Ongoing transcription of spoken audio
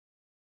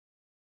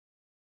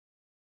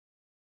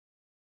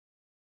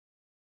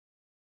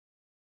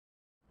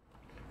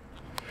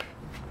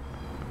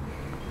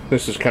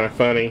This is kind of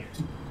funny.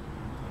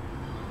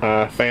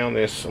 I found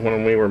this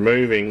when we were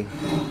moving,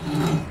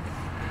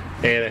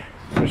 and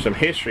there's some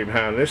history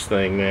behind this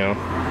thing now.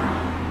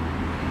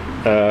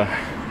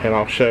 And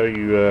I'll show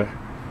you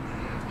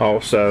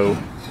also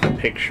a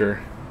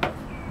picture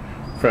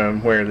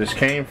from where this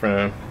came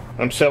from.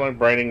 I'm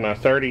celebrating my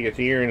 30th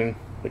year in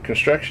the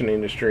construction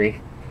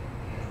industry,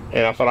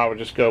 and I thought I would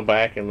just go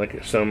back and look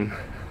at some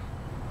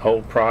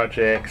old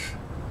projects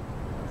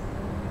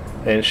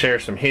and share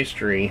some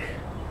history.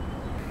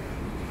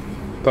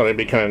 Thought it'd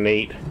be kind of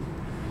neat.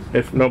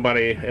 If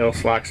nobody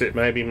else likes it,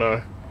 maybe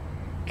my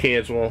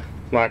kids will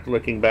like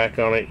looking back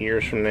on it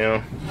years from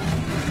now.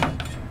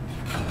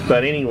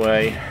 But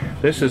anyway,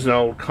 this is an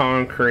old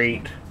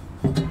concrete,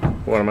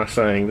 what am I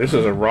saying? This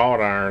is a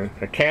wrought iron,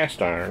 a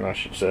cast iron I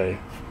should say.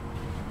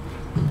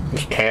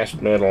 It's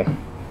cast metal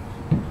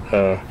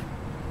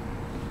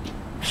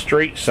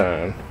street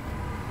sign.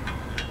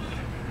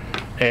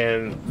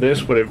 And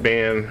this would have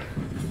been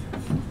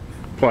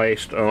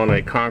placed on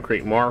a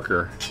concrete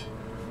marker,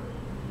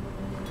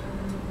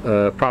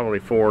 probably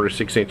 4 to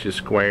 6 inches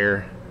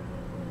square,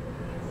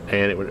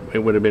 and it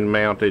would have been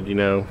mounted, you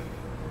know,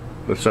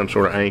 with some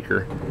sort of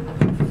anchor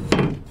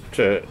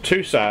to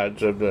two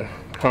sides of the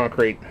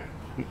concrete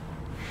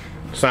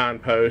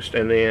signpost,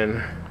 and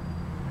then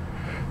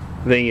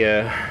the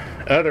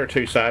other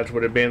two sides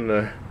would have been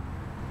the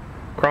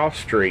cross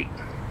street.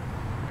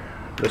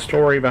 The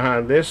story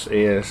behind this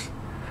is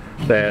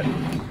that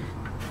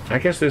I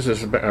guess this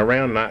is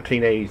around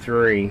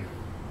 1983.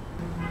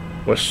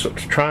 Was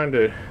trying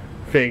to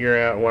figure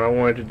out what I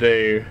wanted to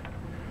do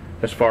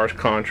as far as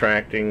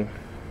contracting.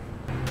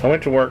 I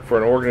went to work for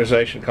an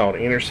organization called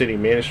Inner City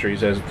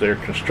Ministries as their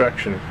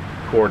construction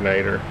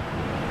coordinator,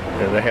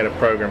 and they had a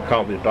program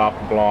called the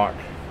Adopt a Block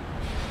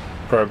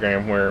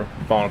program where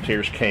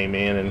volunteers came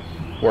in and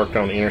worked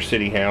on inner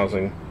city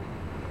housing.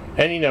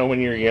 And you know, when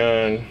you're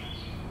young,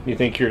 you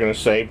think you're going to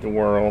save the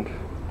world,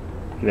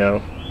 you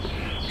know.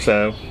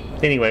 So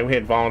anyway, we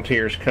had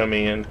volunteers come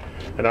in,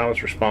 and I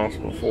was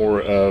responsible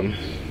for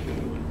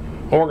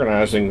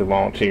organizing the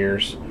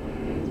volunteers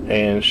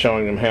and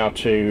showing them how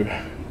to,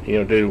 you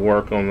know, do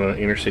work on the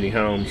inner city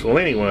homes. Well,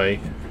 anyway,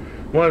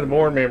 one of the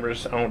board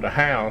members owned a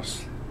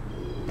house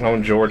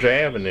on Georgia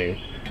Avenue,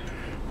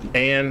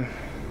 and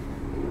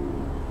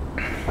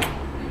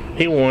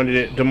he wanted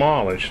it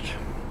demolished.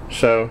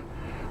 So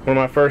one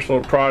of my first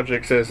little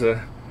projects as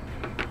a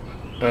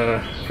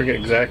I forget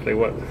exactly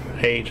what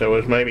age I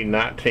was, maybe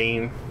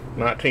 19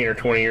 or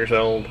 20 years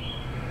old,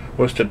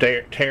 was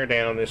to tear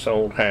down this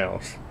old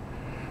house.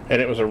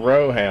 And it was a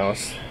row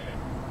house.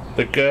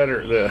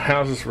 The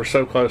houses were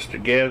so close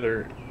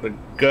together, the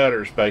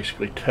gutters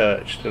basically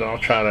touched. And I'll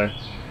try to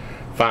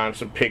find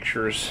some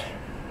pictures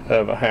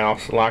of a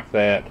house like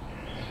that,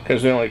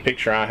 because the only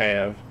picture I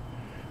have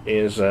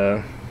is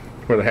where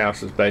the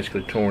house is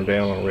basically torn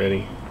down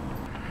already.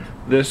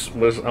 This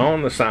was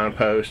on the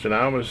signpost, and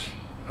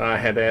I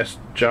had asked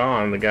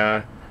John, the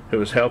guy who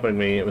was helping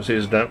me, it was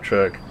his dump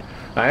truck,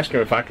 I asked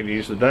him if I could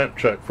use the dump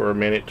truck for a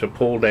minute to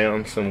pull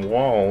down some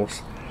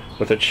walls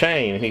with a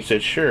chain, and he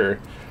said sure.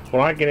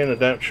 Well, I get in the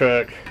dump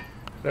truck,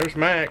 there's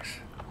Max.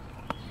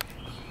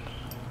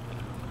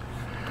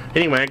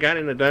 Anyway, I got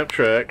in the dump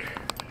truck,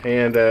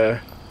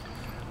 and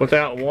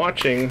without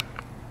watching,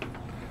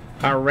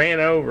 I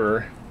ran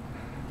over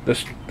the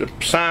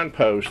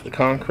signpost, the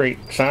concrete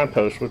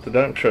signpost with the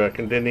dump truck,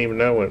 and didn't even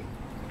know it.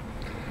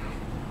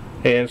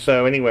 And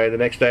so anyway, the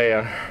next day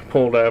I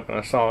pulled up and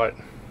I saw it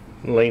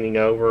leaning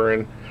over,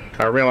 and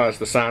I realized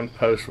the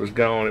signpost was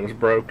gone, it was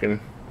broken.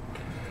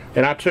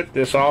 And I took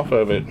this off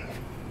of it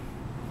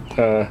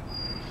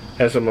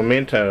as a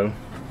memento.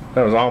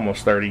 That was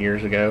almost 30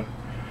 years ago.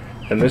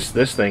 And this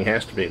thing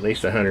has to be at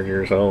least 100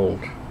 years old.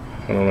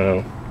 I don't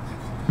know.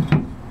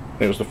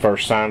 It was the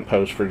first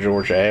signpost for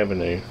Georgia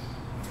Avenue.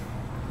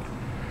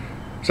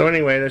 So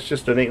anyway, that's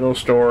just a neat little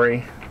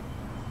story.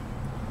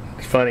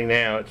 It's funny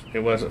now.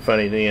 It wasn't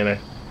funny then.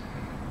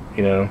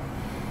 You know,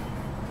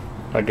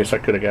 I guess I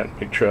could have gotten in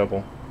big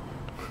trouble.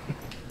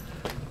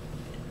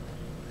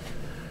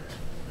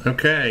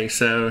 Okay,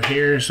 so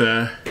here's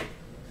a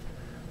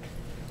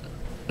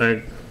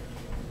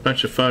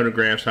bunch of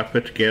photographs I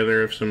put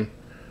together of some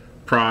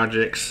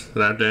projects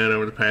that I've done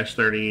over the past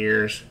 30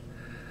 years.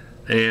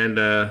 And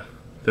the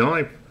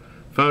only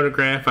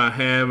photograph I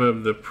have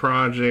of the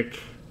project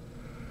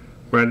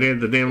where I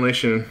did the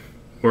demolition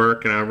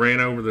work and I ran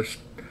over the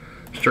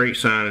street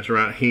sign is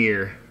right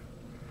here.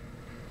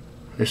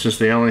 This is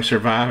the only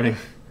surviving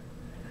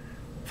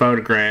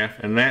photograph,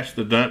 and that's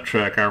the dump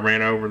truck I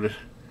ran over the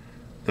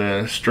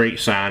street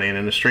sign in,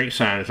 and the street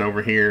sign is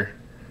over here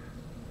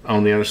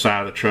on the other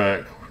side of the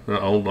truck,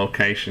 the old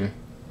location.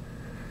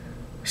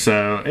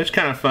 So it's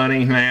kind of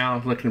funny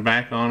now looking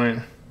back on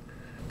it.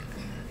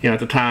 You know, at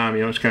the time,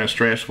 you know, it's kind of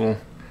stressful.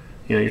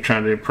 You know, you're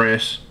trying to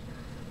impress,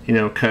 you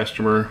know, a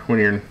customer when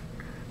you're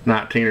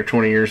 19 or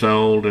 20 years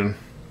old, and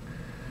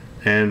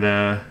you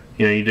know,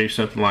 you do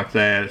something like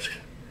that. It's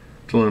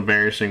a little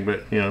embarrassing,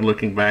 but you know,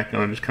 looking back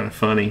on it, it's kind of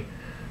funny.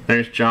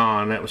 There's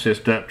John. That was his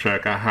dump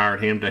truck. I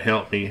hired him to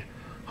help me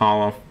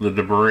haul off the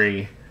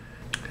debris.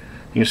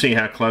 You can see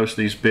how close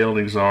these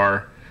buildings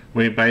are.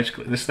 We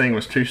basically, this thing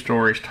was 2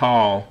 stories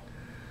tall,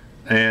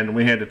 and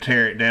we had to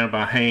tear it down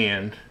by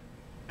hand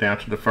down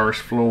to the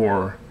first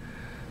floor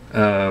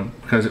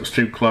because it was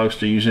too close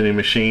to use any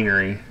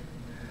machinery.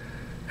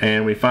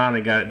 And we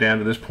finally got it down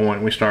to this point,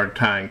 and we started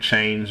tying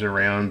chains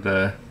around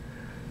the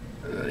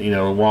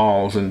the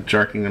walls and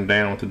jerking them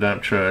down with the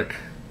dump truck,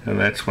 and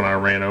that's when I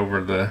ran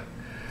over the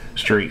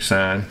street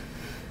sign.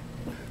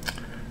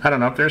 I don't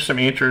know if there's some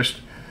interest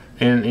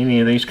in any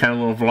of these kind of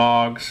little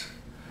vlogs.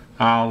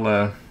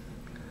 I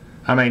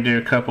may do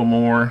a couple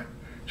more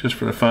just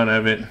for the fun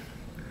of it,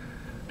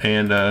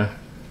 and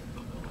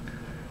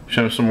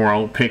show some more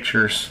old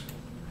pictures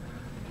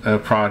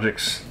of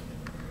projects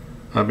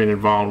I've been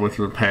involved with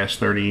for the past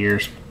 30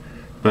 years.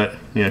 But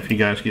if you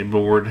guys get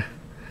bored,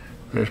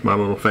 there's my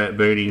little fat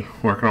booty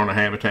working on a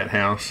habitat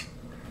house.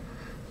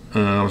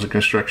 I was a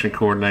construction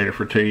coordinator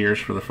for 2 years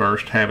for the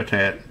first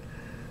habitat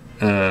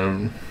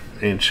in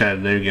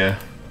Chattanooga,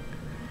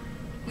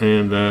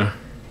 and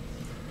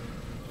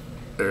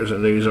there's a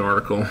news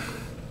article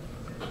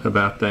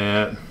about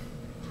that.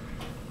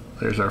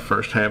 There's our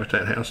first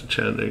habitat house in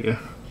Chattanooga.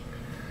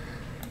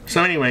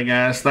 So anyway,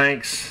 guys,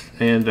 thanks,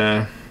 and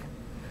I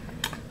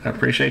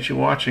appreciate you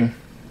watching.